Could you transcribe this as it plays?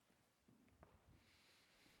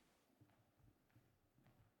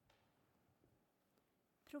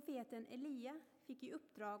Profeten Elia fick i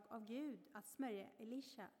uppdrag av Gud att smörja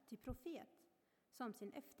Elisha till profet som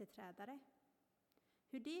sin efterträdare.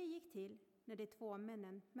 Hur det gick till när de två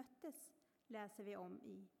männen möttes läser vi om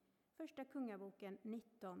i Första Kungaboken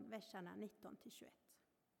 19, verserna 19-21.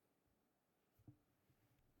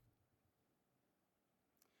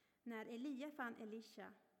 När Elia fann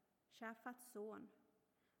Elisha, Shafats son,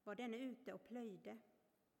 var denne ute och plöjde.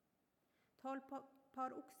 12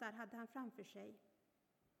 par oxar hade han framför sig.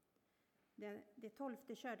 Det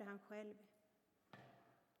 12:e körde han själv.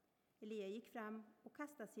 Elia gick fram och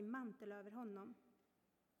kastade sin mantel över honom.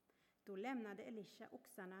 Då lämnade Elisha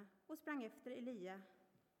oxarna och sprang efter Elia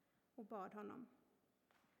och bad honom: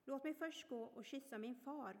 låt mig först gå och kyssa min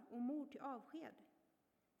far och mor till avsked.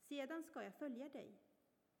 Sedan ska jag följa dig.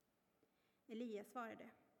 Elia svarade: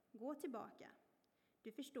 gå tillbaka.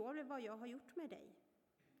 Du förstår väl vad jag har gjort med dig?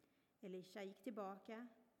 Elisha gick tillbaka,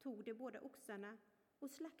 tog de båda oxarna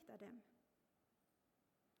och slaktade dem.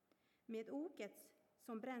 Med oket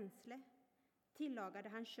som bränsle tillagade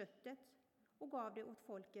han köttet och gav det åt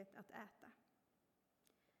folket att äta.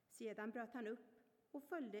 Sedan bröt han upp och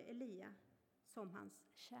följde Elia som hans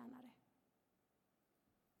tjänare.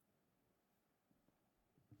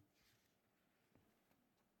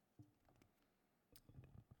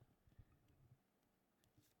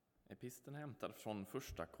 Episteln är hämtad från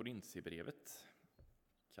första Korintierbrevet,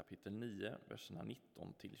 kapitel 9, verserna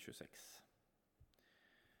 19-26.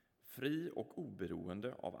 Fri och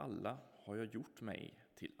oberoende av alla har jag gjort mig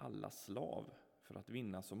till alla slav för att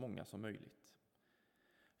vinna så många som möjligt.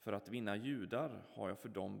 För att vinna judar har jag för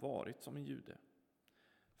dem varit som en jude.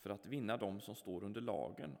 För att vinna dem som står under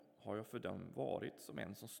lagen har jag för dem varit som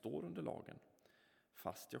en som står under lagen,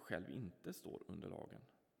 fast jag själv inte står under lagen.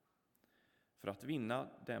 För att vinna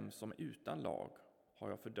dem som är utan lag har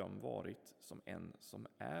jag för dem varit som en som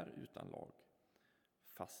är utan lag,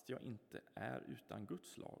 fast jag inte är utan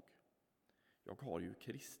Guds lag. Jag har ju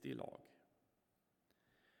Kristi lag.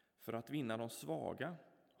 För att vinna de svaga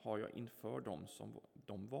har jag inför dem som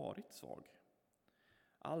de varit svag.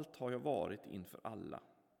 Allt har jag varit inför alla,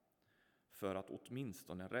 för att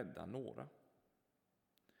åtminstone rädda några.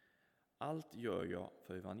 Allt gör jag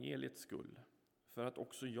för evangeliets skull, för att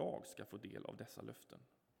också jag ska få del av dessa löften.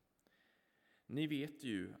 Ni vet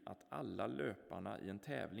ju att alla löparna i en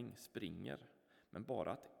tävling springer, men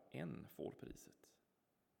bara att en får priset.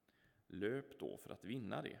 Löp då för att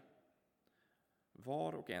vinna det.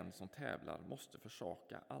 Var och en som tävlar måste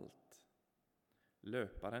försaka allt.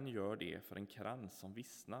 Löparen gör det för en krans som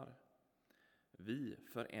vissnar. Vi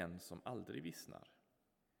för en som aldrig vissnar.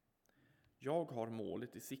 Jag har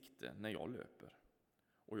målet i sikte när jag löper,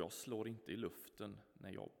 och jag slår inte i luften när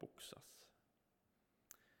jag boxas.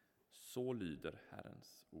 Så lyder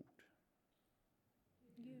Herrens ord.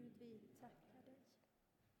 Gud, vi tackar dig.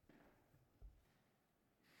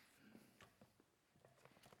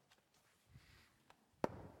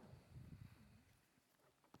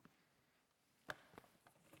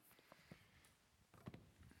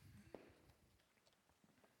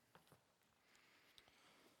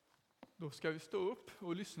 Då ska vi stå upp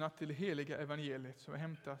och lyssna till det heliga evangeliet som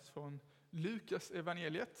hämtas från Lukas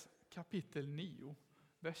evangeliet kapitel 9,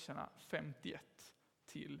 verserna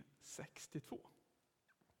 51-62.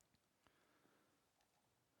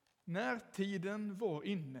 När tiden var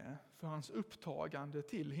inne för hans upptagande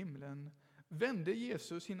till himlen vände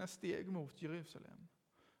Jesus sina steg mot Jerusalem,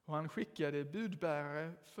 och han skickade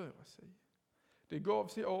budbärare före sig. Det gav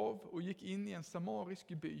sig av och gick in i en samarisk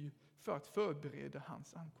by för att förbereda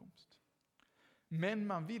hans ankomst. Men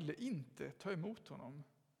man ville inte ta emot honom,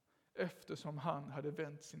 eftersom han hade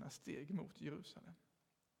vänt sina steg mot Jerusalem.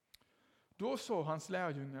 Då sa hans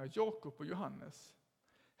lärjungar Jakob och Johannes: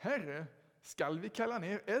 Herre, skall vi kalla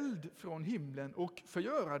ner eld från himlen och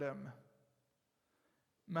förgöra dem?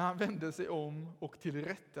 Men han vände sig om och till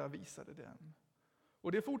rätta visade dem,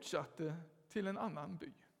 och det fortsatte till en annan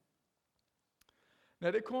by.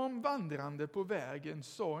 När det kom vandrande på vägen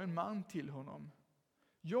sa en man till honom: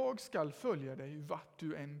 Jag skall följa dig vart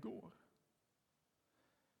du än går.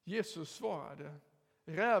 Jesus svarade: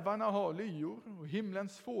 Rävarna har lyor och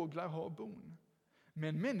himlens fåglar har bon,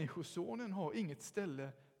 men människosonen har inget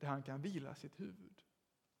ställe där han kan vila sitt huvud.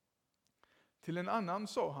 Till en annan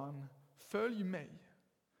sa han: Följ mig.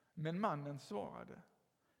 Men mannen svarade: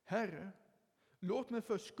 Herre, låt mig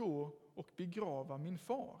först gå och begrava min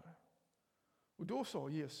far. Och då sa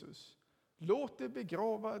Jesus: Låt de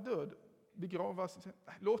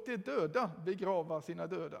döda begrava sina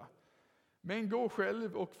döda, men gå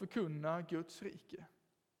själv och förkunna Guds rike.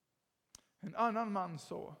 En annan man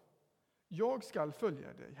sa: Jag skall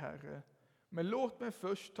följa dig, Herre, men låt mig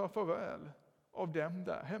först ta farväl av dem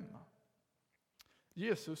där hemma.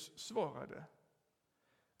 Jesus svarade: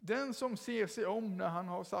 den som ser sig om när han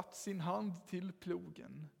har satt sin hand till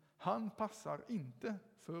plogen, han passar inte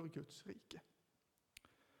för Guds rike.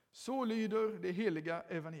 Så lyder det heliga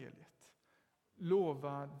evangeliet.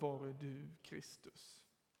 Lovad vare du, Kristus.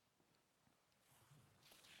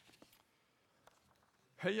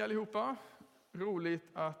 Hej allihopa! Roligt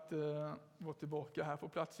att vara tillbaka här på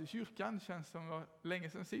plats i kyrkan. Det känns som det var länge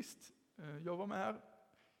sedan sist. Jag var med här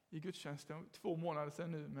i gudstjänsten 2 månader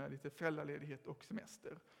sedan nu med lite föräldraledighet och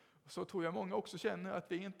semester. Så tror jag många också känner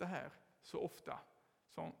att vi inte är här så ofta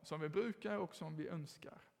som vi brukar och som vi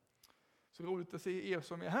önskar. Så roligt att se er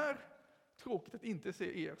som är här. Tråkigt att inte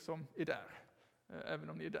se er som är där. Även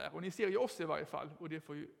om ni är där. Och ni ser ju oss i varje fall, och det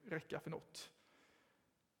får ju räcka för något.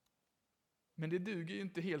 Men det duger ju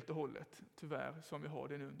inte helt och hållet, tyvärr, som vi har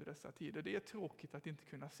det nu under dessa tider. Det är tråkigt att inte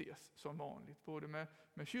kunna ses som vanligt, både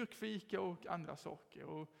med kyrkfika och andra saker.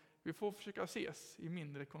 Och vi får försöka ses i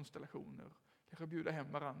mindre konstellationer. Kanske bjuda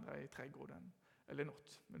hem varandra i trädgården eller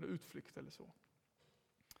något, med en utflykt eller så.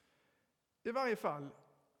 I varje fall,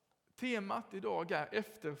 temat idag är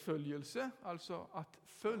efterföljelse, alltså att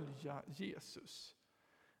följa Jesus.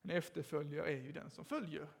 En efterföljare är ju den som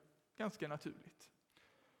följer, ganska naturligt.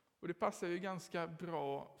 Och det passar ju ganska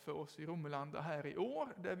bra för oss i Romelanda här i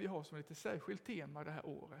år, där vi har som lite särskilt tema det här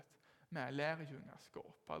året med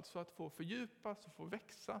lärjungaskap. Alltså att få fördjupas och få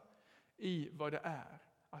växa i vad det är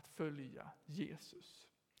att följa Jesus.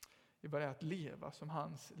 I vad det är att leva som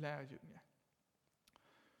hans lärjunge.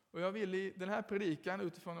 Och jag vill i den här predikan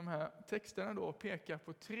utifrån de här texterna då peka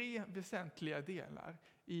på 3 väsentliga delar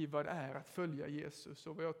i vad det är att följa Jesus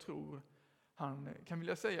och vad jag tror han kan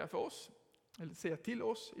vilja säga för oss, eller säga till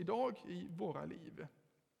oss idag i våra liv.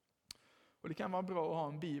 Och det kan vara bra att ha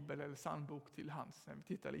en bibel eller sandbok till hands när vi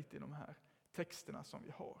tittar lite i de här texterna som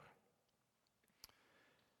vi har.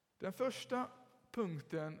 Den första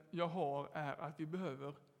punkten jag har är att vi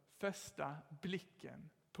behöver fästa blicken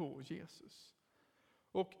på Jesus.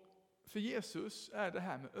 Och för Jesus är det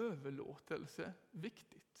här med överlåtelse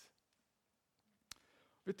viktigt.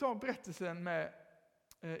 Vi tar berättelsen med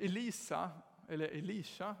Elisha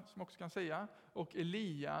som man också kan säga, och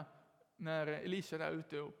Elia när Elisha där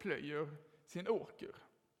ute och plöjer sin åker.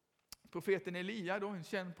 Profeten Elia, då, en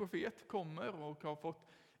känd profet, kommer och har fått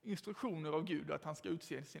instruktioner av Gud att han ska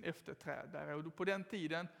utse sin efterträdare. Och på den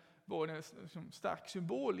tiden var det en stark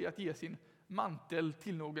symbol i att ge sin mantel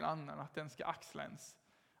till någon annan, att den ska axla ens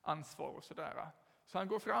ansvar och sådär. Så han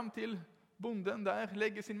går fram till bonden där,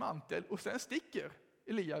 lägger sin mantel och sen sticker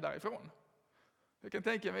Elia därifrån. Jag kan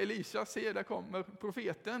tänka mig Elisha, se där kommer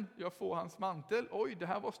profeten, jag får hans mantel, oj det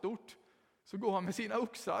här var stort. Så går han med sina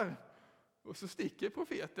oxar och så sticker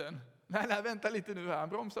profeten. Nej, vänta lite nu här, han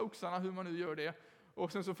bromsar oxarna, hur man nu gör det.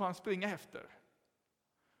 Och sen så får han springa efter.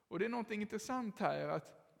 Och det är någonting intressant här,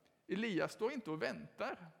 att Elia står inte och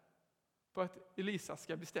väntar på att Elisa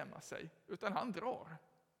ska bestämma sig, utan han drar.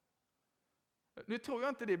 Nu tror jag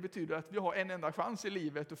inte det betyder att vi har en enda chans i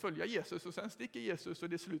livet att följa Jesus och sen sticker Jesus och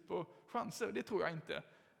det är slut på chanser. Det tror jag inte.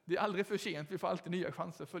 Det är aldrig för sent, vi får alltid nya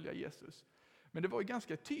chanser att följa Jesus. Men det var ju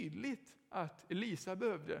ganska tydligt att Elisa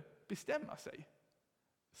behövde bestämma sig.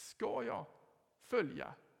 Ska jag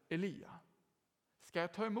följa Elia? Ska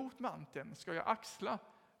jag ta emot manteln? Ska jag axla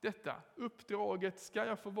detta uppdraget? Ska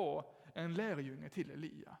jag få vara en lärjunge till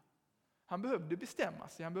Elia? Han behövde bestämma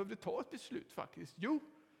sig, han behövde ta ett beslut faktiskt. Jo,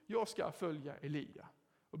 jag ska följa Elia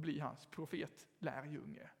och bli hans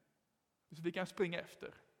profetlärjunge. Så fick han springa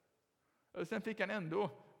efter. Och sen fick han ändå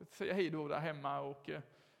säga hej då där hemma och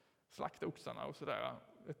slakta oxarna och sådär.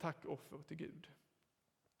 Ett tackoffer till Gud.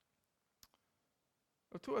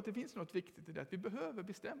 Jag tror att det finns något viktigt i det, att vi behöver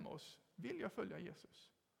bestämma oss. Vill jag följa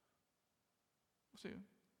Jesus? Och så,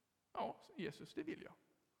 ja, Jesus, det vill jag.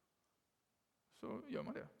 Så gör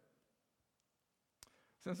man det.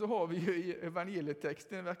 Sen så har vi ju i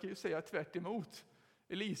evangelietexten, verkar ju säga tvärt emot.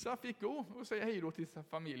 Elisa fick gå och säga hej då till sin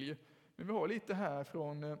familj. Men vi har lite här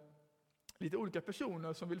från lite olika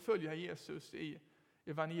personer som vill följa Jesus i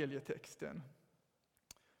evangelietexten.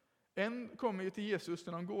 En kommer ju till Jesus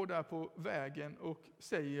när de går där på vägen och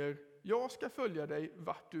säger: jag ska följa dig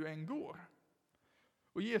vart du än går.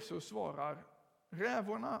 Och Jesus svarar: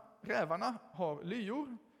 rävarna har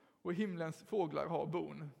lyor och himlens fåglar har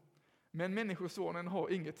bon. Men människosonen har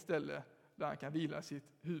inget ställe där han kan vila sitt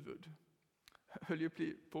huvud. Höll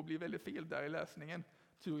ju på att bli väldigt fel där i läsningen.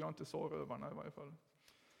 Tur jag inte sa rövarna i varje fall.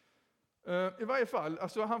 I varje fall,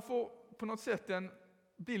 alltså han får på något sätt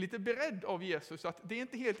bli lite beredd av Jesus att det är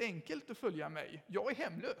inte helt enkelt att följa mig. Jag är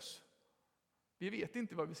hemlös. Vi vet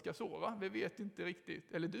inte var vi ska sova, vi vet inte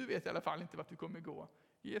riktigt, eller du vet i alla fall inte vart vi kommer gå.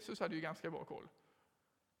 Jesus hade ju ganska bra koll.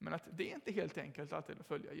 Men att det är inte helt enkelt alltid att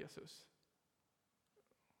följa Jesus.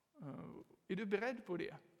 Är du beredd på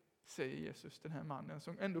det? Säger Jesus, den här mannen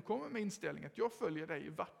som ändå kommer med inställningen att jag följer dig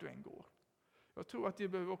vart du än går. Jag tror att det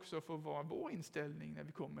behöver också få vara vår inställning när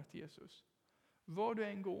vi kommer till Jesus. Var du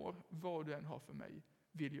än går, vad du än har för mig,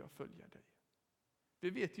 vill jag följa dig. Vi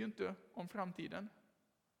vet ju inte om framtiden,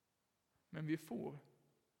 men vi får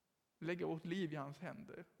lägga vårt liv i hans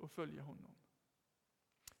händer och följa honom.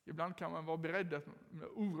 Ibland kan man vara beredd,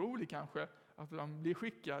 orolig kanske, att man blir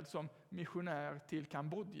skickad som missionär till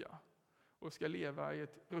Kambodja och ska leva i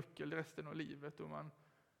ett ruckel resten av livet.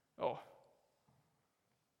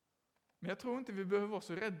 Men jag tror inte vi behöver vara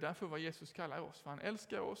så rädda för vad Jesus kallar oss, för han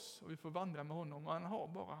älskar oss och vi får vandra med honom och han har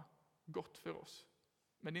bara gott för oss.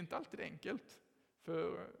 Men det är inte alltid enkelt,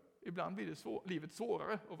 för ibland blir det livet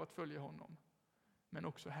svårare av att följa honom, men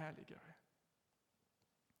också härligare.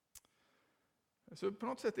 Så på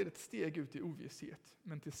något sätt är det ett steg ut i ovisshet,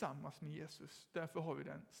 men tillsammans med Jesus. Därför har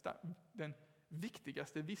vi den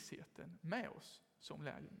viktigaste vissheten med oss som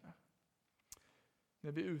lärjungar.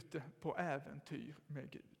 När vi är ute på äventyr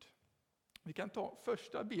med Gud. Vi kan ta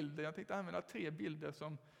första bilden. Jag tänkte använda 3 bilder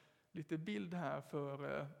som lite bild här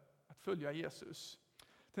för att följa Jesus.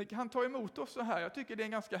 Han tar emot oss så här. Jag tycker det är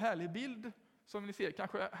en ganska härlig bild som ni ser.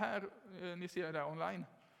 Kanske här ni ser det online.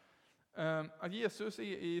 Att Jesus är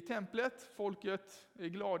i templet, folket är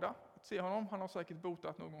glada att se honom. Han har säkert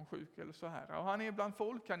botat någon sjuk eller så här. Och han är bland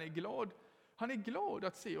folk, han är glad. Han är glad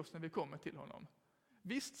att se oss när vi kommer till honom.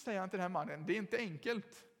 Visst, säger han till den här mannen, det är inte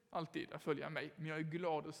enkelt alltid att följa mig, men jag är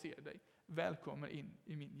glad att se dig. Välkommen in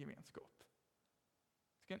i min gemenskap.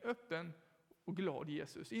 Ska en öppen och glad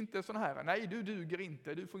Jesus. Inte sån här, nej du duger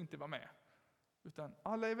inte, du får inte vara med. Utan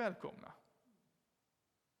alla är välkomna.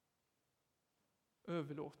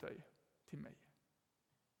 Överlåt dig till mig.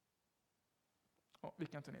 Ja, vi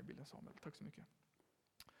kan ta ner bilden, Samuel. Tack så mycket.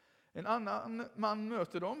 En annan man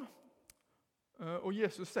möter dem. Och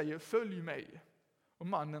Jesus säger, följ mig. Och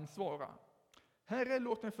mannen svarar, Herre,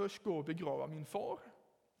 låt mig först gå och begrava min far.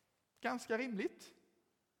 Ganska rimligt.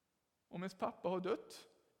 Om ens pappa har dött,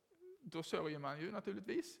 då sörjer man ju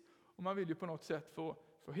naturligtvis. Och man vill ju på något sätt få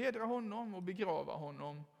hedra honom och begrava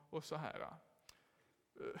honom och så här.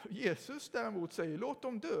 Jesus däremot säger, låt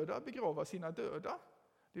de döda begrava sina döda.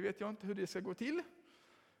 Det vet jag inte hur det ska gå till.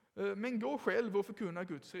 Men gå själv och förkunna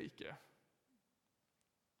Guds rike.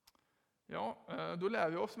 Ja, då lär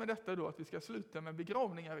vi oss med detta då att vi ska sluta med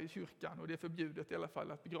begravningar i kyrkan. Och det är förbjudet i alla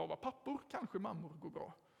fall att begrava pappor. Kanske mammor går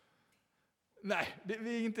bra. Nej, det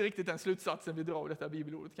är inte riktigt den slutsatsen vi drar av detta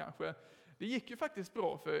bibelordet kanske. Det gick ju faktiskt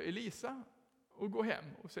bra för Elisa att gå hem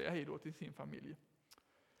och säga hej då till sin familj.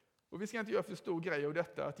 Och vi ska inte göra för stor grej av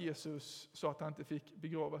detta att Jesus sa att han inte fick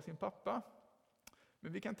begrava sin pappa.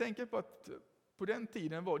 Men vi kan tänka på att på den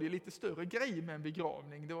tiden var det lite större grej med en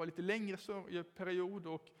begravning. Det var lite längre period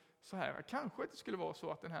och så här. Kanske det skulle vara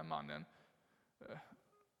så att den här mannen,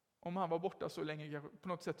 om han var borta så länge, på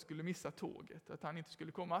något sätt skulle missa tåget. Att han inte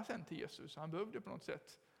skulle komma sen till Jesus. Han behövde på något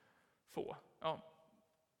sätt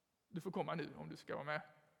du får komma nu om du ska vara med.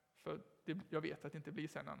 För jag vet att det inte blir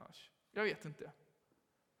sen annars. Jag vet inte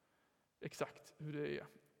exakt hur det är.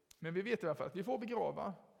 Men vi vet i alla fall att vi får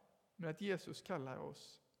begrava, men att Jesus kallar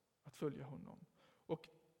oss att följa honom. Och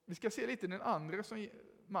vi ska se lite den andra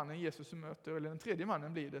mannen Jesus möter, eller den tredje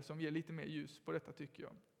mannen blir det, som ger lite mer ljus på detta tycker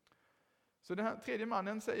jag. Så den här tredje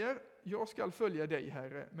mannen säger, jag ska följa dig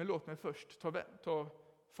Herre, men låt mig först ta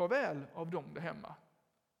farväl av dem där hemma.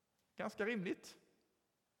 Ganska rimligt.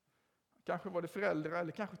 Kanske var det föräldrar,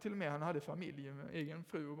 eller kanske till och med han hade familj med egen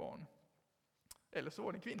fru och barn. Eller så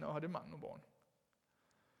var det en kvinna och hade man och barn.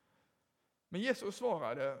 Men Jesus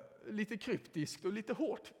svarade lite kryptiskt och lite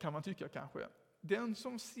hårt kan man tycka kanske. Den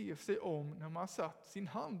som ser sig om när man satt sin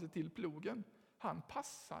hand till plogen, han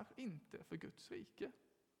passar inte för Guds rike.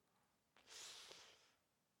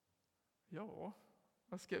 Ja,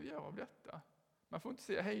 vad ska vi göra av detta? Man får inte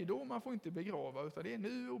säga hej då, man får inte begrava, utan det är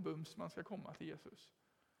nu och bums man ska komma till Jesus.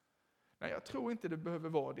 Nej, jag tror inte det behöver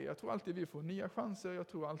vara det. Jag tror alltid vi får nya chanser. Jag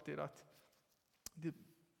tror alltid att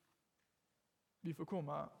vi får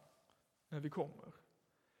komma när vi kommer.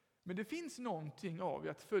 Men det finns någonting av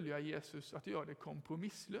att följa Jesus, att göra det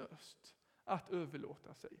kompromisslöst, att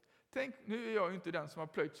överlåta sig. Tänk, nu är jag ju inte den som har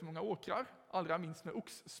plöjt så många åkrar, allra minst med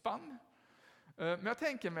oxspann. Men jag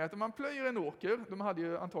tänker mig att om man plöjer en åker, de hade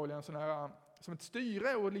ju antagligen sån här, som ett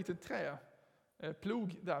styre och ett litet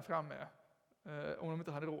träplog där framme, om de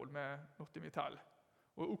inte hade råd med något i metall.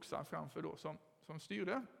 Och oxar framför då som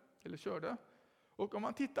styrde eller körde. Och om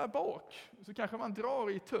man tittar bak så kanske man drar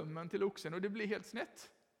i tömmen till oxen och det blir helt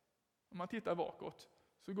snett. Om man tittar bakåt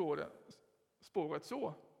så går det spåret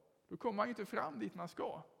så. Då kommer man inte fram dit man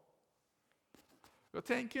ska. Jag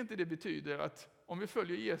tänker inte det betyder att om vi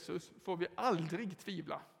följer Jesus får vi aldrig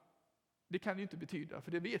tvivla. Det kan det inte betyda,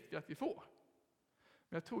 för det vet vi att vi får.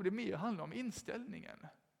 Men jag tror det mer handlar om inställningen.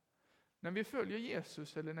 När vi följer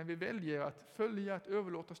Jesus eller när vi väljer att följa, att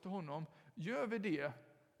överlåta oss till honom, gör vi det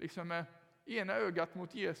liksom med ena ögat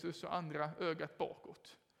mot Jesus och andra ögat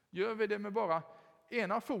bakåt. Gör vi det med bara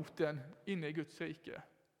ena foten inne i Guds rike?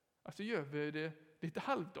 Alltså gör vi det lite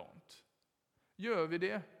halvdant? Gör vi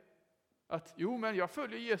det att men jag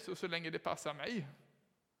följer Jesus så länge det passar mig?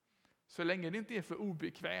 Så länge det inte är för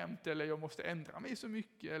obekvämt eller jag måste ändra mig så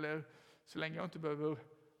mycket eller så länge jag inte behöver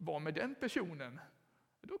vara med den personen,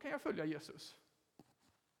 då kan jag följa Jesus.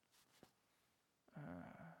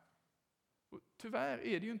 Och tyvärr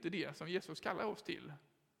är det ju inte det som Jesus kallar oss till.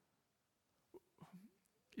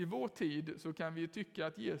 I vår tid så kan vi tycka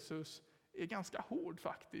att Jesus är ganska hård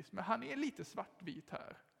faktiskt, men han är lite svartvit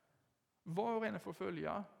här. Var och en får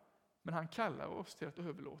följa, men han kallar oss till att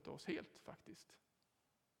överlåta oss helt faktiskt.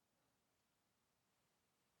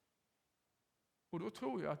 Och då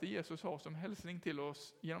tror jag att det Jesus har som hälsning till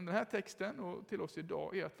oss genom den här texten och till oss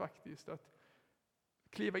idag är att faktiskt att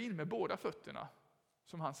kliva in med båda fötterna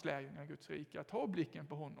som hans lärjungar i Guds rike, att ha blicken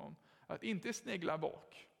på honom, att inte snegla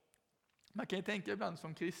bak. Man kan ju tänka ibland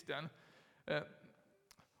som kristen,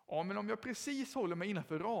 men om jag precis håller mig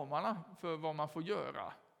innanför ramarna för vad man får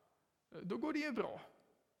göra, då går det ju bra.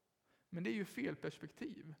 Men det är ju fel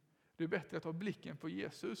perspektiv. Det är bättre att ha blicken på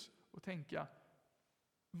Jesus och tänka,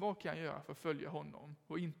 vad kan jag göra för att följa honom?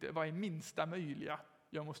 Och inte vad är minsta möjliga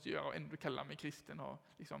jag måste göra och ändå kalla mig kristen och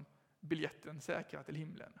liksom biljetten säkrad till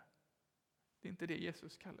himlen. Det är inte det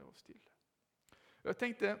Jesus kallar oss till. Jag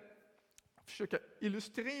tänkte försöka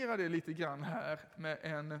illustrera det lite grann här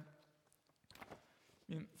med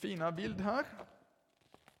min fina bild här.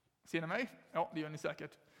 Ser ni mig? Ja, det gör ni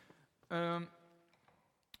säkert.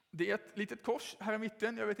 Det är ett litet kors här i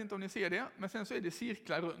mitten, jag vet inte om ni ser det, men sen så är det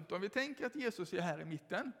cirklar runt. Om vi tänker att Jesus är här i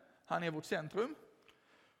mitten, han är vårt centrum.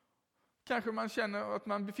 Kanske man känner att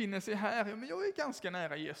man befinner sig här, men jag är ganska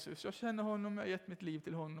nära Jesus. Jag känner honom, jag har gett mitt liv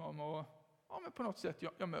till honom och men på något sätt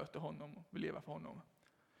jag möter honom och vill leva för honom.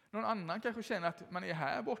 Någon annan kanske känner att man är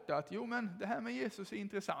här borta, att men det här med Jesus är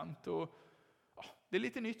intressant och det är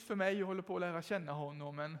lite nytt för mig, jag håller på att lära känna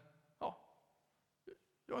honom, men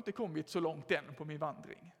jag har inte kommit så långt än på min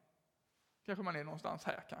vandring. Kanske man är någonstans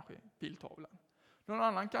här, kanske i piltavlan. Någon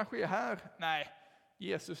annan kanske är här, nej,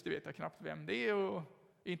 Jesus, det vet jag knappt vem det är och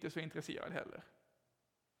inte så intresserad heller.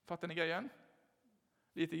 Fattar ni grejen?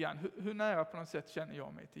 Lite grann, hur nära på något sätt känner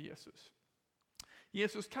jag mig till Jesus?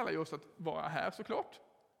 Jesus kallar ju oss att vara här såklart,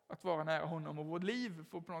 att vara nära honom, och vårt liv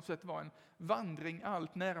får på något sätt vara en vandring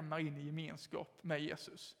allt närmare in i gemenskap med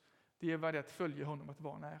Jesus. Det är vad det är att följa honom, att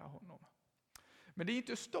vara nära honom. Men det är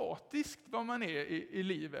inte statiskt vad man är i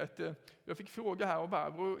livet. Jag fick fråga här av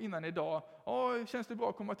Barbro innan idag, känns det bra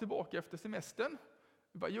att komma tillbaka efter semestern?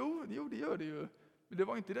 Jag bara, jo, det gör det ju. Det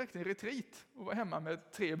var inte direkt en retreat att vara hemma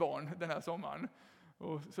med 3 barn den här sommaren.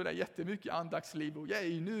 Och så där jättemycket andaktsliv och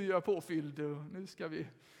nu är jag påfylld och nu ska vi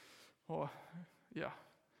ha,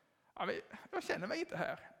 men jag känner mig inte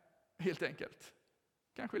här, helt enkelt.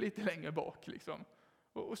 Kanske lite längre bak liksom.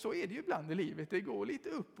 Och så är det ju ibland i livet, det går lite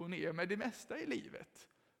upp och ner med det mesta i livet.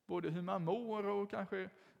 Både hur man mår och kanske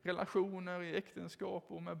relationer i äktenskap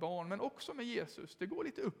och med barn, men också med Jesus, det går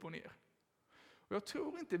lite upp och ner. Och jag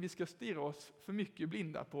tror inte vi ska stirra oss för mycket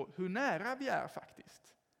blinda på hur nära vi är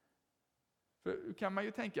faktiskt. För kan man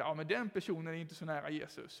ju tänka, men den personen är inte så nära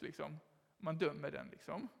Jesus, liksom. Man dömer den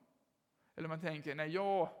liksom. Eller man tänker, nej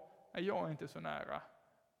jag är inte så nära,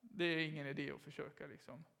 det är ingen idé att försöka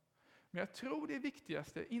liksom. Men jag tror det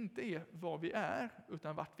viktigaste inte är var vi är,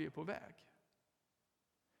 utan vart vi är på väg.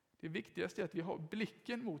 Det viktigaste är att vi har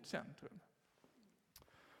blicken mot centrum.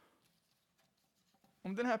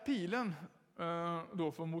 Om den här pilen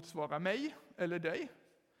då får motsvara mig eller dig,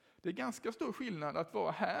 det är ganska stor skillnad att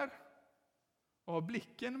vara här och ha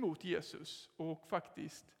blicken mot Jesus och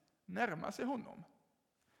faktiskt närma sig honom.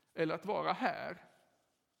 Eller att vara här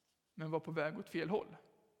men vara på väg åt fel håll.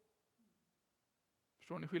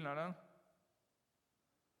 Förstår ni skillnaden?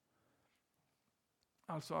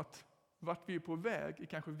 Alltså att vart vi är på väg är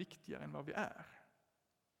kanske viktigare än vad vi är.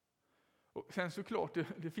 Och sen såklart,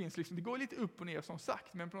 det finns liksom, det går lite upp och ner som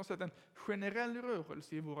sagt, men på något sätt en generell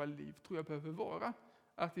rörelse i våra liv tror jag behöver vara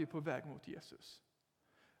att vi är på väg mot Jesus.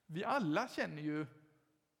 Vi alla känner ju,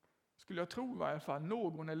 skulle jag tro i varje fall,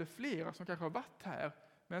 någon eller flera som kanske har varit här,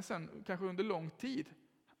 men sen kanske under lång tid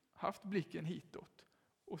haft blicken hitåt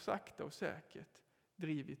och sakta och säkert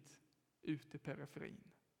drivit ut i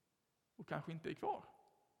periferin och kanske inte är kvar.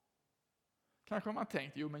 Kanske har man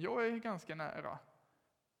tänkt, jo men jag är ganska nära.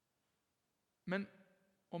 Men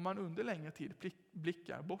om man under längre tid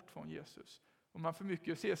blickar bort från Jesus, om man för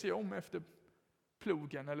mycket ser sig om efter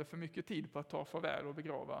plogen eller för mycket tid på att ta farväl och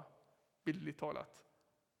begrava, bildligt talat,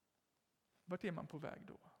 vart är man på väg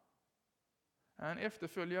då? En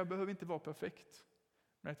efterföljare behöver inte vara perfekt,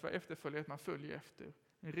 men att vara efterföljare är att man följer efter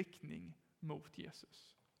en riktning mot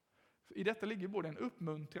Jesus. I detta ligger både en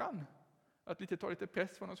uppmuntran, att ta lite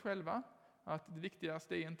press från oss själva, att det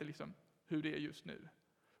viktigaste är inte liksom hur det är just nu,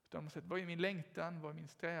 utan man säger, vad är min längtan, vad är min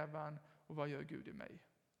strävan och vad gör Gud i mig?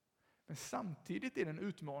 Men samtidigt är det en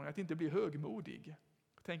utmaning att inte bli högmodig.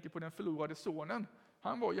 Jag tänker på den förlorade sonen.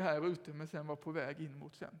 Han var ju här ute men sen var på väg in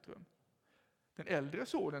mot centrum. Den äldre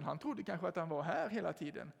sonen, han trodde kanske att han var här hela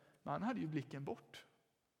tiden, men han hade ju blicken bort.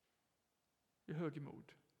 I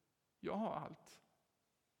högmod. Jag har allt.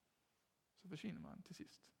 Så försvinner man till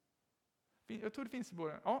sist. Jag tror det finns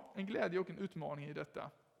både en glädje och en utmaning i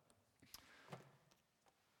detta.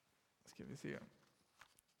 Ska vi se. Jag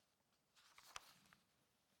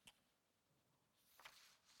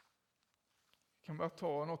kan bara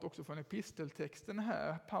ta något också från episteltexten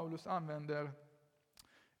här. Paulus använder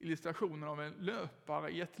illustrationen av en löpare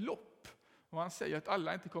i ett lopp. Och han säger att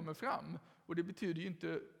alla inte kommer fram. Och det betyder ju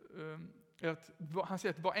inte att han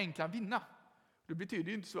säger att bara en kan vinna. Det betyder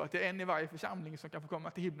ju inte så att det är en i varje församling som kan få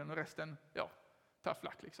komma till himlen och resten,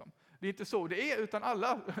 tafflack liksom. Det är inte så det är, utan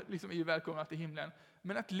alla liksom är välkomna till himlen.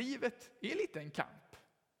 Men att livet är lite en kamp.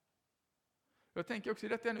 Jag tänker också att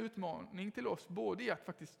detta är en utmaning till oss, både i att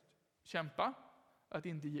faktiskt kämpa, att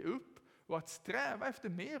inte ge upp och att sträva efter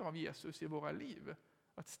mer av Jesus i våra liv.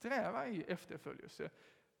 Att sträva i efterföljelse.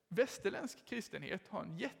 Västerländsk kristenhet har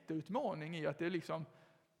en jätteutmaning i att det är liksom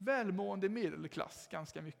välmående medelklass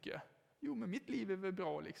ganska mycket. Jo, men mitt liv är väl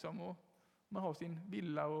bra liksom, och man har sin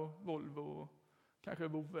villa och Volvo och kanske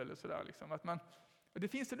Vove eller sådär liksom. Det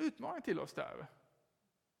finns en utmaning till oss där.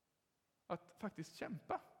 Att faktiskt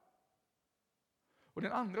kämpa. Och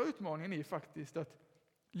den andra utmaningen är faktiskt att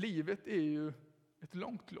livet är ju ett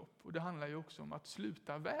långt lopp och det handlar ju också om att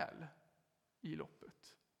sluta väl i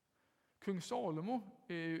loppet. Kung Salomo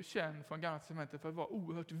är ju känd från Gamla testamentet för att vara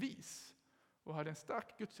oerhört vis och hade en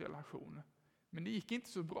stark gudsrelation. Men det gick inte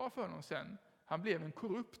så bra för honom sen. Han blev en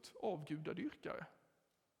korrupt avgudadyrkare.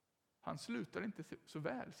 Han slutade inte så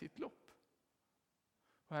väl sitt lopp.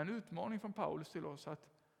 Och en utmaning från Paulus till oss att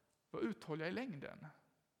vara uthålliga i längden.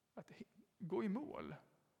 Att gå i mål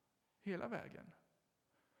hela vägen.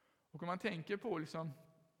 Och om man tänker på liksom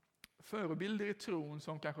förebilder i tron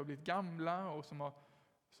som kanske har blivit gamla och som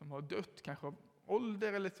har dött kanske av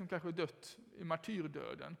ålder eller som kanske har dött i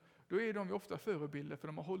martyrdöden, då är de ju ofta förebilder för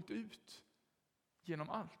de har hållit ut genom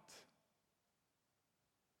allt.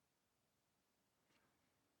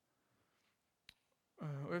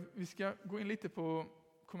 Och vi ska gå in lite på,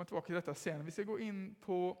 komma tillbaka till detta sen. Vi ska gå in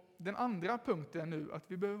på den andra punkten nu,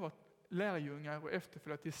 att vi behöver vara lärjungar och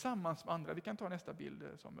efterföljare tillsammans med andra. Vi kan ta nästa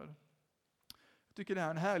bild, Samuel. Jag tycker det här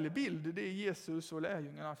är en härlig bild. Det är Jesus och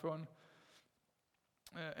lärjungarna från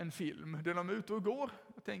en film där de är ute och går.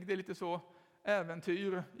 Jag tänker det är lite så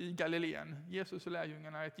äventyr i Galileen. Jesus och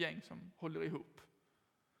lärjungarna är ett gäng som håller ihop.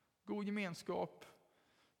 God gemenskap.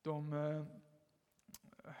 De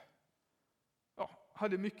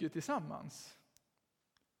hade mycket tillsammans.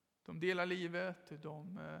 De delade livet,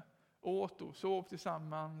 de åt och sov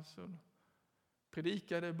tillsammans, och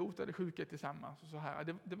predikade, botade sjuka tillsammans och så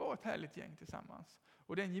här. Det var ett härligt gäng tillsammans.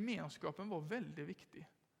 Och den gemenskapen var väldigt viktig.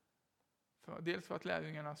 Dels för att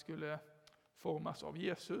lärjungarna skulle formas av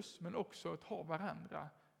Jesus, men också att ha varandra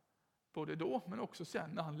både då men också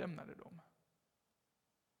sen när han lämnade dem.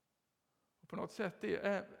 Och på något sätt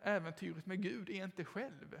är äventyret med Gud är inte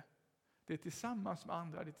själv. Det är tillsammans med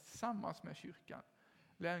andra, det är tillsammans med kyrkan.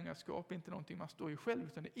 Lärjungaskap är inte någonting man står i själv,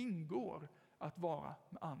 utan det ingår att vara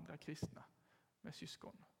med andra kristna, med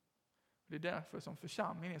syskon. Det är därför som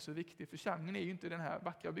församlingen är så viktig. Församlingen är ju inte den här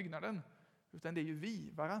vackra byggnaden, utan det är ju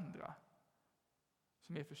vi, varandra,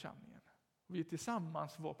 som är församlingen. Och vi är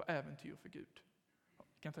tillsammans var på äventyr för Gud.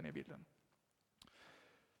 Vi kan ta ner bilden.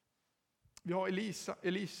 Vi har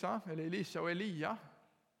Elisa och Elia.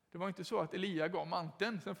 Det var inte så att Elia gav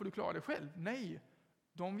manteln, sen får du klara det själv. Nej,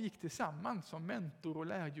 de gick tillsammans som mentor och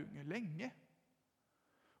lärjunge länge.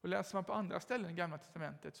 Och läser man på andra ställen i Gamla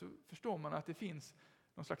testamentet så förstår man att det finns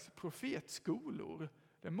någon slags profetskolor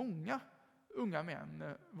där många unga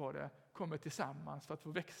män kommer tillsammans för att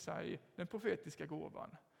få växa i den profetiska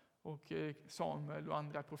gåvan. Och Samuel och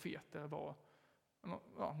andra profeter var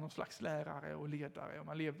någon slags lärare och ledare, och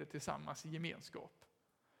man levde tillsammans i gemenskap.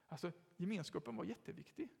 Alltså gemenskapen var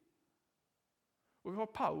jätteviktig. Och vi har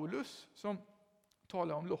Paulus som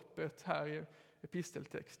talar om loppet här i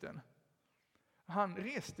episteltexten. Han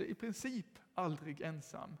reste i princip aldrig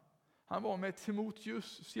ensam. Han var med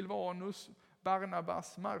Timoteus, Silvanus,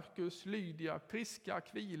 Barnabas, Markus, Lydia, Priska,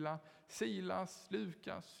 Aquila, Silas,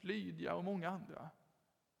 Lukas, Lydia och många andra.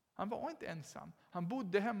 Han var inte ensam. Han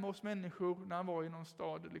bodde hemma hos människor när han var i någon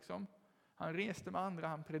stad. Liksom. Han reste med andra,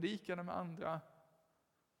 han predikade med andra.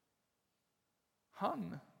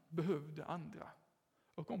 Han behövde andra.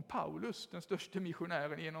 Och om Paulus, den största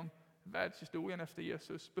missionären genom världshistorien efter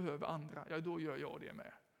Jesus, behöver andra, ja då gör jag det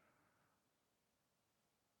med.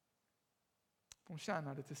 De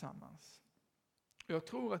tjänade tillsammans. Jag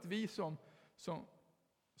tror att vi som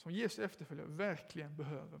Jesu efterföljare verkligen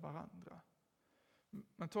behöver varandra.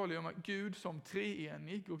 Man talar ju om Gud som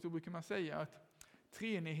treenig, och då brukar man säga att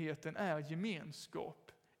treenigheten är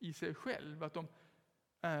gemenskap i sig själv. Att de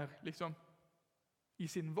är liksom i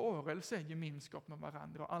sin varelse gemenskap med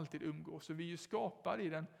varandra och alltid umgås. Så vi är ju skapade i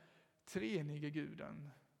den treenige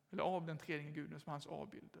guden, eller av den treenige guden som hans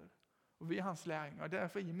avbilder. Och vi är hans lärjungar, och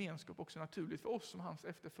därför är gemenskap också naturligt för oss som hans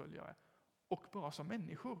efterföljare och bara som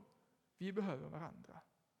människor. Vi behöver varandra.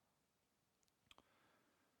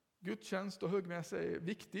 Gudstjänst och högmässa är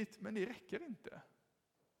viktigt, men det räcker inte.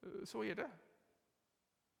 Så är det.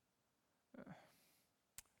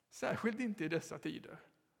 Särskilt inte i dessa tider.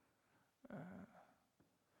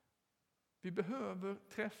 Vi behöver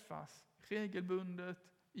träffas regelbundet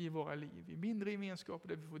i våra liv, i mindre gemenskaper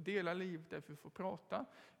där vi får dela liv, där vi får prata.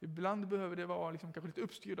 Ibland behöver det vara kanske lite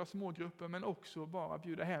uppstyrda smågrupper, men också bara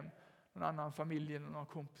bjuda hem någon annan familj eller några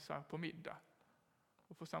kompisar på middag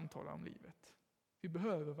och få samtala om livet. Vi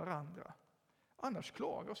behöver varandra. Annars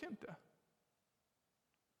klarar vi oss inte.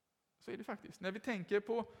 Så är det faktiskt. När vi tänker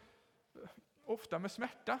på, ofta med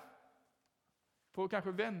smärta, på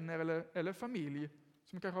kanske vänner eller familj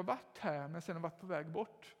som kanske har varit här men sen har varit på väg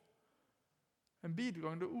bort. En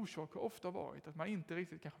bidragande orsak har ofta varit att man inte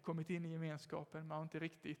riktigt kanske kommit in i gemenskapen, man har inte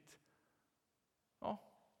riktigt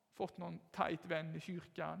fått någon tajt vän i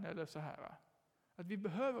kyrkan eller så här. Att vi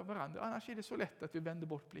behöver varandra, annars är det så lätt att vi vänder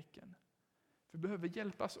bort blicken. Vi behöver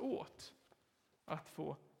hjälpas åt att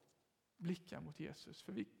få blicka mot Jesus,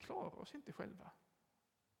 för vi klarar oss inte själva.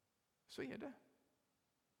 Så är det.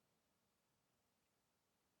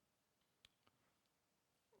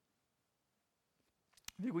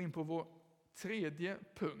 Vi går in på vår tredje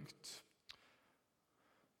punkt.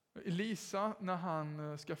 Elisa, när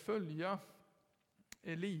han ska följa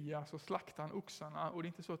Elia, så slaktar han oxarna, och det är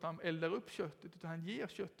inte så att han eldar upp köttet, utan han ger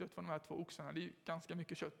köttet från de här 2 oxarna, det är ganska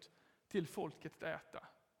mycket kött, till folket att äta.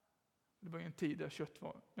 Det var ju en tid där kött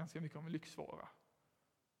var ganska mycket av en lyxvara.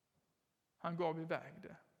 Han gav iväg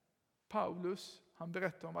det. Paulus, han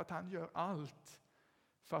berättar om att han gör allt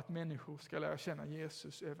för att människor ska lära känna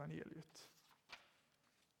Jesus evangeliet.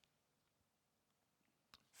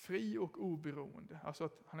 Fri och oberoende, alltså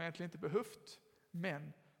att han egentligen inte behövt,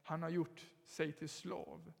 men han har gjort sig till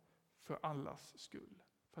slav för allas skull,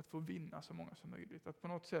 för att få vinna så många som möjligt. Att på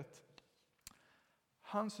något sätt,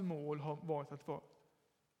 hans mål har varit att vara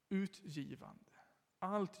utgivande.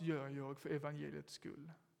 Allt gör jag för evangeliets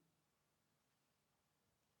skull.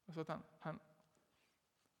 Alltså att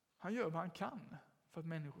han gör vad han kan för att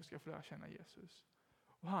människor ska få lära känna Jesus.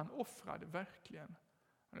 Och han offrade verkligen.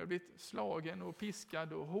 Han har blivit slagen och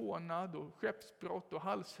piskad och hånad och skeppsbrott och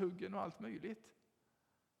halshuggen och allt möjligt.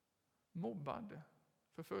 Mobbad,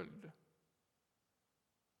 förföljd.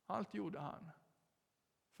 Allt gjorde han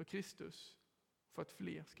för Kristus, för att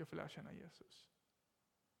fler ska få lära känna Jesus.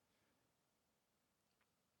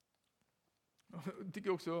 Jag tycker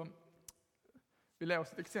också vi lär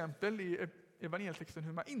oss ett exempel i evangelietexten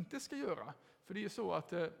hur man inte ska göra. För det är så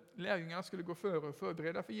att lärjungarna skulle gå före och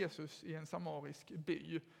förbereda för Jesus i en samarisk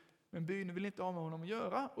by. Men byn vill inte ha med honom att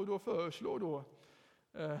göra, och då föreslår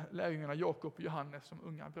lärjungarna Jakob och Johannes som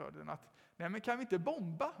unga bröderna att nej, men kan vi inte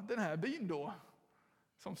bomba den här byn då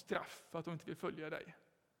som straff för att de inte vill följa dig?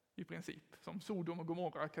 I princip, som Sodom och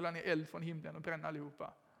Gomorra, kalla ner eld från himlen och bränna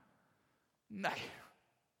allihopa. Nej,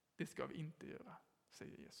 det ska vi inte göra,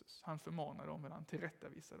 säger Jesus. Han förmanar dem, men han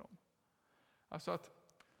tillrättavisar dem. Alltså att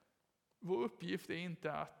vår uppgift är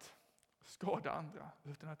inte att skada andra,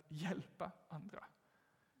 utan att hjälpa andra.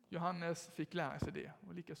 Johannes fick lära sig det,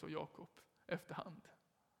 och likaså Jakob efterhand.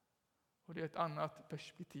 Och det är ett annat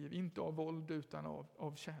perspektiv, inte av våld utan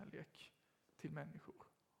av kärlek till människor.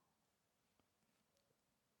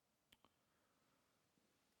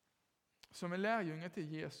 Som en lärjunge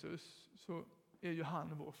till Jesus så är ju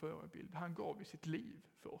han vår förebild. Han gav ju sitt liv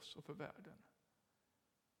för oss och för världen.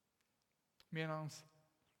 medan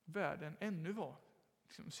världen ännu var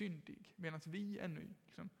liksom syndig, medan vi ännu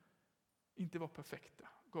liksom inte var perfekta,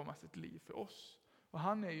 gav han sitt liv för oss. Och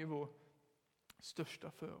han är ju vår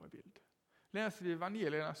största förebild. Läser vi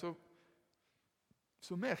evangelierna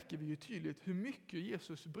så märker vi ju tydligt hur mycket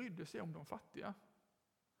Jesus brydde sig om de fattiga.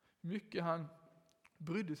 Hur mycket han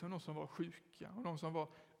brydde sig om de som var sjuka, och de som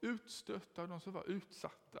var utstötta och de som var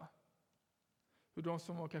utsatta. Hur de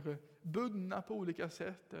som var kanske bundna på olika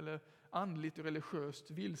sätt eller andligt och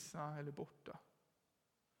religiöst vilsna eller borta.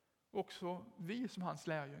 Också vi som hans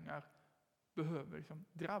lärjungar behöver liksom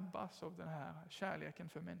drabbas av den här kärleken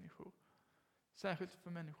för människor. Särskilt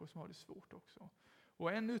för människor som har det svårt också.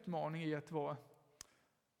 Och en utmaning är att vara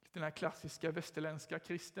den här klassiska västerländska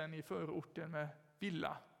kristen i förorten med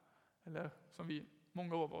villa. Eller som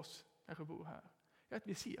många av oss kanske bor här. Är att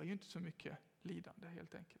vi ser ju inte så mycket lidande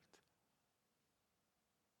helt enkelt.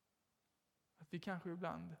 Att vi kanske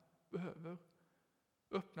ibland behöver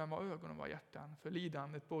öppna våra ögon och våra hjärtan för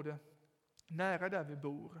lidandet både nära där vi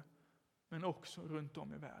bor men också runt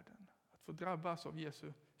om i världen. Att få drabbas av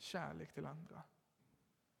Jesu kärlek till andra.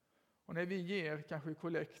 Och när vi ger kanske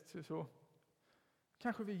kollekt så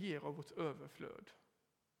kanske vi ger av vårt överflöd.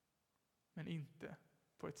 Men inte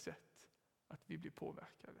på ett sätt att vi blir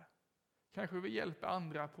påverkade. Kanske vi hjälper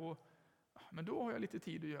andra på, men då har jag lite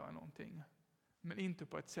tid att göra någonting. Men inte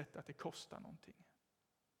på ett sätt att det kostar någonting.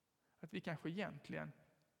 Att vi kanske egentligen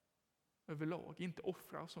överlag inte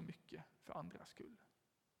offrar så mycket för andras skull.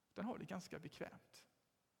 Utan har det ganska bekvämt.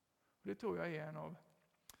 Och det tror jag är en av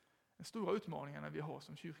de stora utmaningarna vi har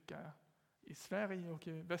som kyrka i Sverige och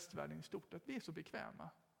i västvärlden i stort. Att vi är så bekväma.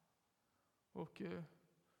 Och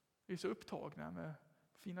vi är så upptagna med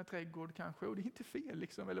fina trädgård kanske. Och det är inte fel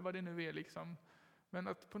liksom, eller vad det nu är liksom. Men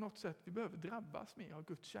att på något sätt vi behöver drabbas mer av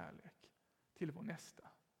Guds kärlek till vår nästa.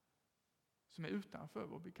 Som är utanför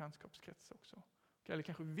vår bekantskapskrets också. Eller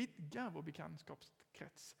kanske vidgar vår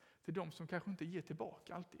bekantskapskrets till de som kanske inte ger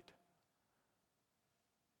tillbaka alltid.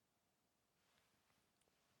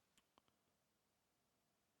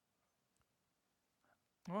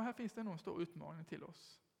 Och här finns det nog en stor utmaning till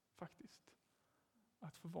oss faktiskt.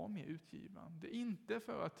 Att få vara mer utgivande. Inte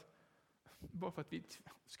bara för att vi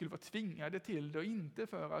skulle vara tvingade till det och inte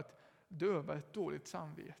för att döva ett dåligt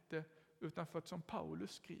samvete. Utan för att som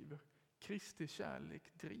Paulus skriver, Kristi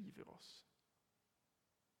kärlek driver oss.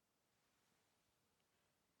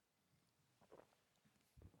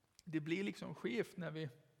 Det blir liksom skevt när vi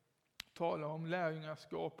talar om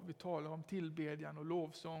lärjungaskap och vi talar om tillbedjan och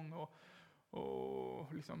lovsång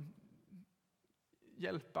och liksom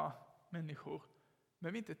hjälpa människor.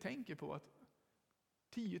 Men vi inte tänker på att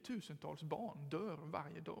 10,000-tals barn dör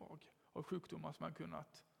varje dag av sjukdomar som man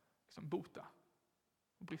kunnat liksom bota.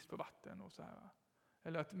 Och brist på vatten och så här.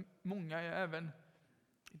 Eller att många även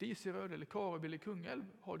i Diseröd eller Kareby eller Kungälv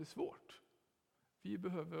har det svårt. Vi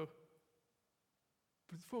behöver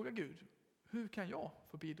fråga Gud, hur kan jag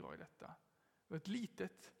få bidra i detta? Och ett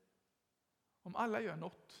litet, om alla gör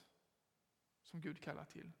något som Gud kallar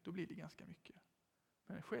till, då blir det ganska mycket.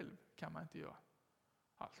 Men själv kan man inte göra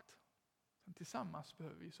allt. Så tillsammans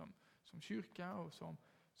behöver vi som kyrka och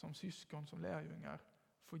som syskon, som lärjungar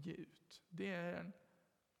få ge ut.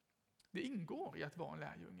 Det ingår i att vara en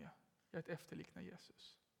lärjunge, i att efterlikna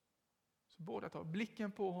Jesus. Så både att ha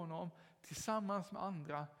blicken på honom tillsammans med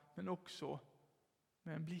andra, men också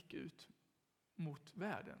med en blick ut mot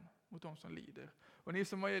världen, mot de som lider. Och ni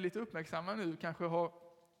som är lite uppmärksamma nu kanske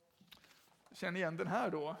känner igen den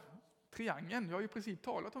här då, triangeln. Jag har ju i princip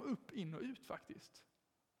talat om upp, in och ut faktiskt.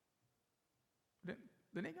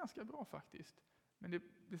 Den är ganska bra faktiskt. Men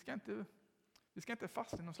det ska inte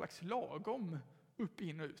fastna i någon slags lagom upp,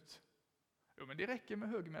 in och ut. Jo, men det räcker med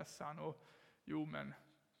högmässan och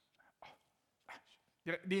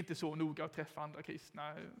det är inte så noga att träffa andra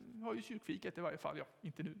kristna. Jag har ju kyrkfiket i varje fall, ja,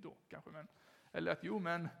 inte nu då kanske, men eller att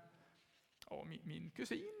min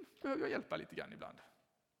kusin behöver jag hjälpa lite grann ibland.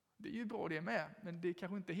 Det är ju bra det med, men det är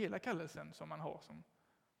kanske inte hela kallelsen som man har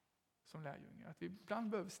som lärjunge. Att vi ibland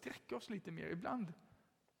behöver sträcka oss lite mer, ibland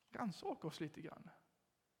rannsaka oss lite grann.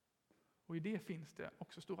 Och i det finns det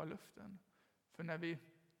också stora löften. För när vi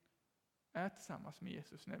är tillsammans med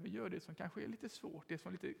Jesus, när vi gör det som kanske är lite svårt, det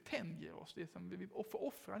som lite tänjer oss, det som vi får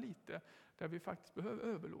offra lite, där vi faktiskt behöver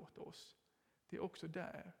överlåta oss, det är också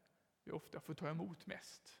där vi ofta får ta emot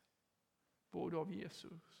mest. Både av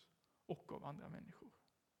Jesus och av andra människor.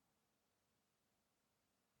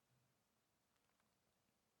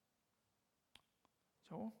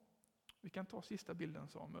 Ja, vi kan ta sista bilden,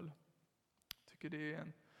 Samuel. Jag tycker det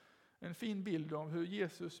är en fin bild av hur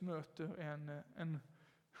Jesus möter en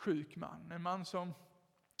sjuk man. En man som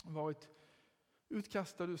varit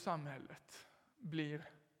utkastad ur samhället,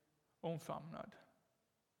 blir omfamnad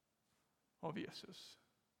av Jesus.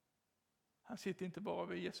 Han sitter inte bara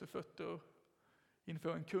vid Jesu fötter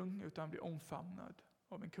inför en kung, utan blir omfamnad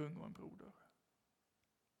av en kung och en broder.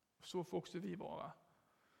 Så får också vi vara.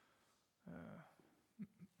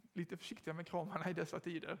 Lite försiktiga med kramarna i dessa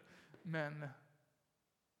tider, men att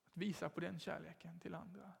visa på den kärleken till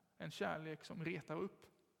andra. En kärlek som retar upp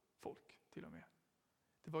folk till och med.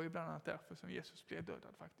 Det var ju bland annat därför som Jesus blev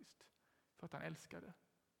dödad faktiskt. För att han älskade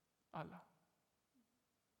alla.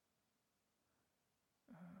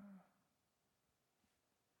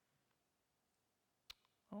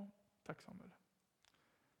 Ja, tack Samuel.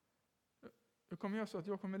 Jag kommer göra så att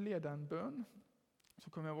jag kommer leda en bön. Så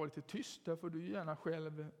kommer jag vara lite tyst, där får du gärna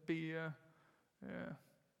själv be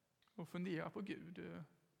och fundera på Gud.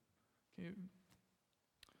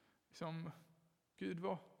 Gud,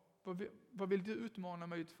 vad vill du utmana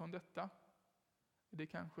mig utifrån detta? Det är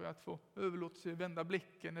kanske att få överlåtelse, vända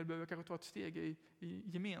blicken, eller behöver kanske ta ett steg i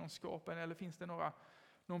gemenskapen, eller finns det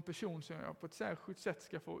någon person som jag på ett särskilt sätt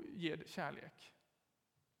ska få ge kärlek?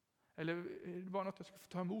 Eller är det bara något jag ska få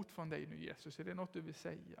ta emot från dig nu, Jesus? Är det något du vill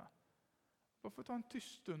säga? Varför ta en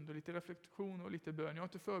tyst stund och lite reflektion och lite bön? Jag har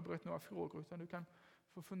inte förberett några frågor, utan du kan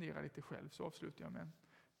få fundera lite själv, så avslutar jag med en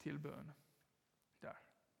till bön där.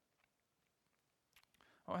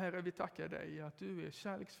 Ja, Herre, vi tackar dig att du är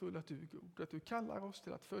kärleksfull, att du är god, att du kallar oss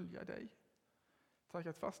till att följa dig. Tack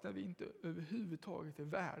att fast när vi inte överhuvudtaget är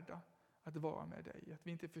värda att vara med dig, att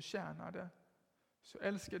vi inte förtjänar det, så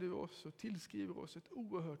älskar du oss och tillskriver oss ett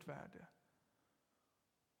oerhört värde.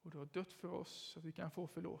 Och du har dött för oss så att vi kan få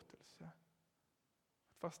förlåtelse.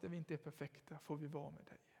 Att fast när vi inte är perfekta får vi vara med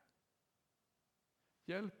dig.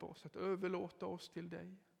 Hjälp oss att överlåta oss till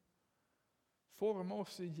dig. Forma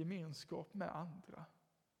oss i gemenskap med andra.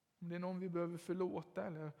 Om det är någon vi behöver förlåta,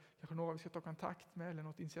 eller kanske några vi ska ta kontakt med, eller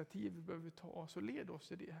något initiativ vi behöver ta, så led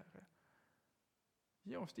oss i det, Herre.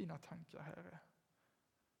 Ge oss dina tankar, Herre,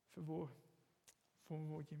 för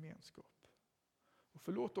vår gemenskap. Och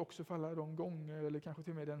förlåt också för alla de gånger, eller kanske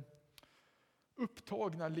till och med den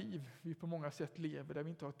upptagna liv vi på många sätt lever, där vi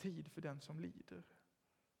inte har tid för den som lider.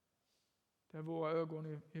 Där våra ögon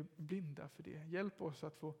är blinda för det. Hjälp oss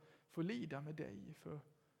att få lida med dig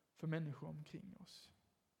för människor omkring oss.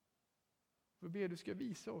 Vi ber du ska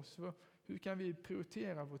visa oss hur kan vi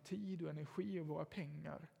prioritera vår tid och energi och våra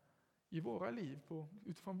pengar i våra liv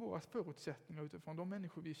utifrån våra förutsättningar, utifrån de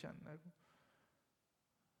människor vi känner.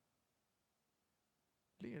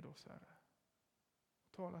 Led oss, Herre.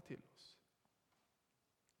 Tala till oss.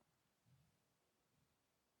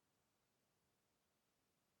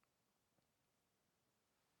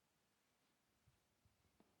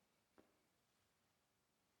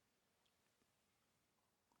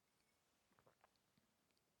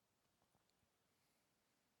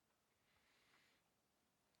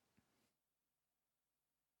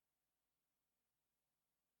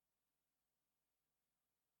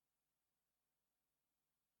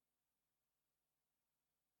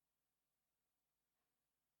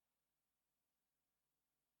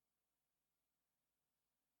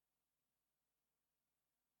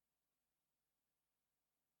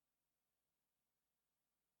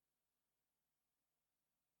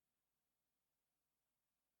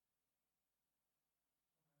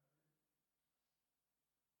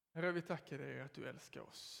 Herre, vi tackar dig att du älskar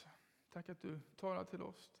oss. Tack att du talar till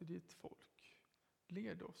oss, till ditt folk.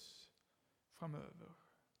 Led oss framöver,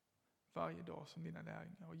 varje dag som dina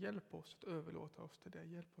lärjungar. Och hjälp oss att överlåta oss till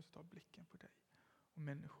dig. Hjälp oss att ta blicken på dig och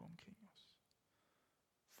människor omkring oss.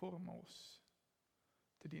 Forma oss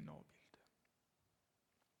till din avbild.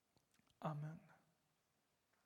 Amen.